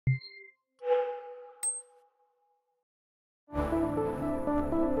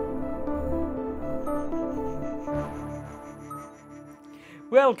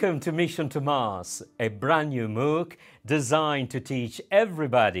Welcome to Mission to Mars, a brand new MOOC designed to teach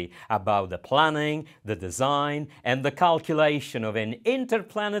everybody about the planning, the design and the calculation of an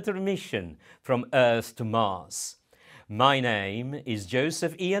interplanetary mission from Earth to Mars. My name is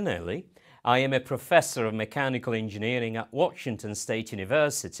Joseph Iannelli. I am a professor of mechanical engineering at Washington State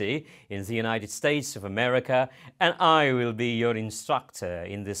University in the United States of America, and I will be your instructor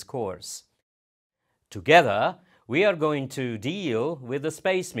in this course. Together, we are going to deal with the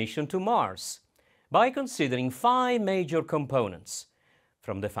space mission to Mars by considering 5 major components,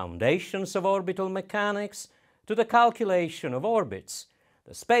 from the foundations of orbital mechanics to the calculation of orbits,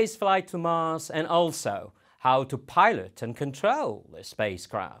 the spaceflight to Mars, and also how to pilot and control a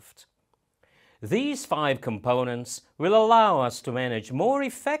spacecraft. These 5 components will allow us to manage more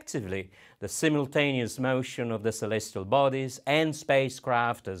effectively the simultaneous motion of the celestial bodies and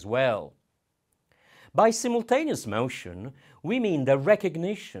spacecraft as well. By simultaneous motion, we mean the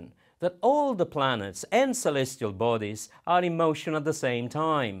recognition that all the planets and celestial bodies are in motion at the same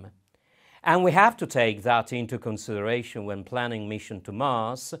time. And we have to take that into consideration when planning mission to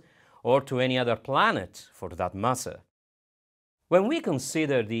Mars or to any other planet for that matter. When we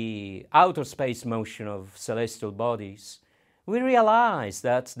consider the outer space motion of celestial bodies, we realize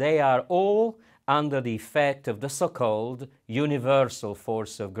that they are all under the effect of the so-called universal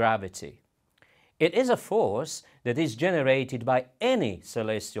force of gravity. It is a force that is generated by any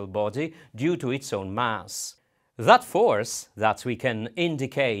celestial body due to its own mass. That force, that we can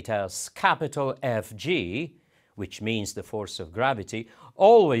indicate as capital Fg, which means the force of gravity,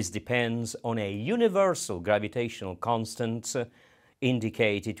 always depends on a universal gravitational constant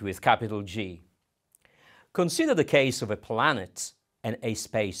indicated with capital G. Consider the case of a planet and a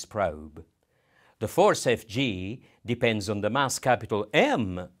space probe. The force Fg depends on the mass capital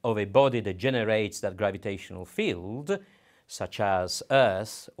M of a body that generates that gravitational field, such as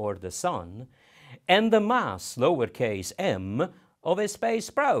Earth or the Sun, and the mass lowercase m of a space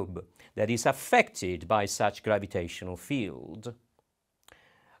probe that is affected by such gravitational field.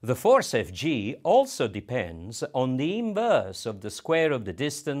 The force Fg also depends on the inverse of the square of the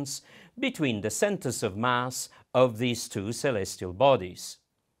distance between the centers of mass of these two celestial bodies.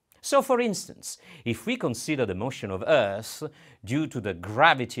 So, for instance, if we consider the motion of Earth due to the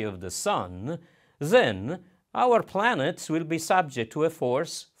gravity of the Sun, then our planet will be subject to a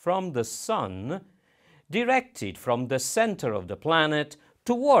force from the Sun directed from the center of the planet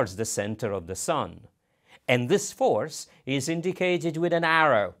towards the center of the Sun. And this force is indicated with an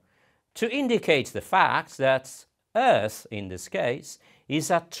arrow to indicate the fact that Earth, in this case, is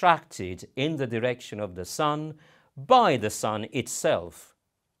attracted in the direction of the Sun by the Sun itself.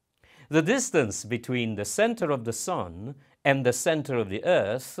 The distance between the center of the Sun and the center of the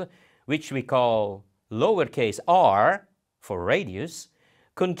Earth, which we call lowercase r for radius,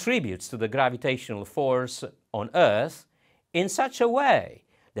 contributes to the gravitational force on Earth in such a way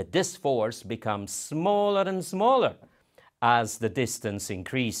that this force becomes smaller and smaller as the distance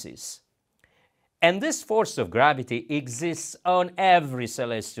increases. And this force of gravity exists on every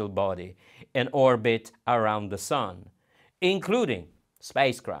celestial body in orbit around the Sun, including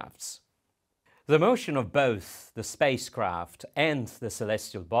spacecrafts. The motion of both the spacecraft and the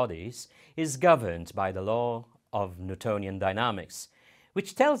celestial bodies is governed by the law of Newtonian dynamics,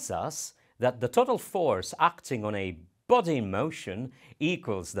 which tells us that the total force acting on a body in motion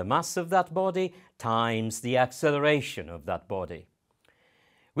equals the mass of that body times the acceleration of that body,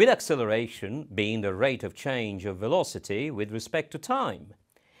 with acceleration being the rate of change of velocity with respect to time.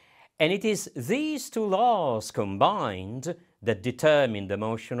 And it is these two laws combined that determine the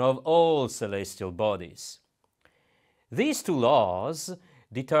motion of all celestial bodies. These two laws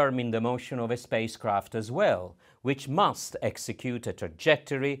determine the motion of a spacecraft as well, which must execute a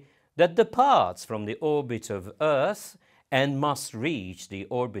trajectory that departs from the orbit of Earth and must reach the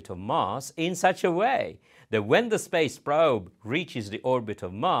orbit of Mars in such a way that when the space probe reaches the orbit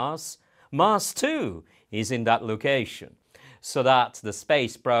of Mars, Mars too is in that location, so that the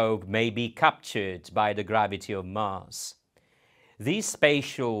space probe may be captured by the gravity of Mars. This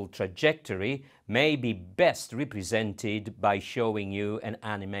spatial trajectory may be best represented by showing you an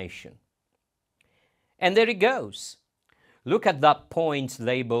animation. And there it goes. Look at that point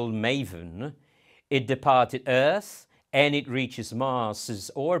labeled Maven. It departed Earth and it reaches Mars's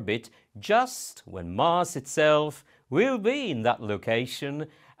orbit just when Mars itself will be in that location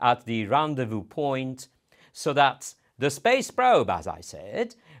at the rendezvous point, so that the space probe, as I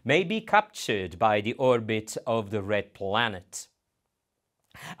said, may be captured by the orbit of the red planet.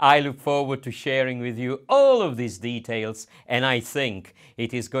 I look forward to sharing with you all of these details, and I think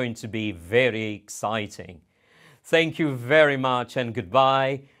it is going to be very exciting. Thank you very much and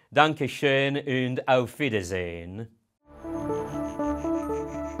goodbye. Danke schön und auf Wiedersehen.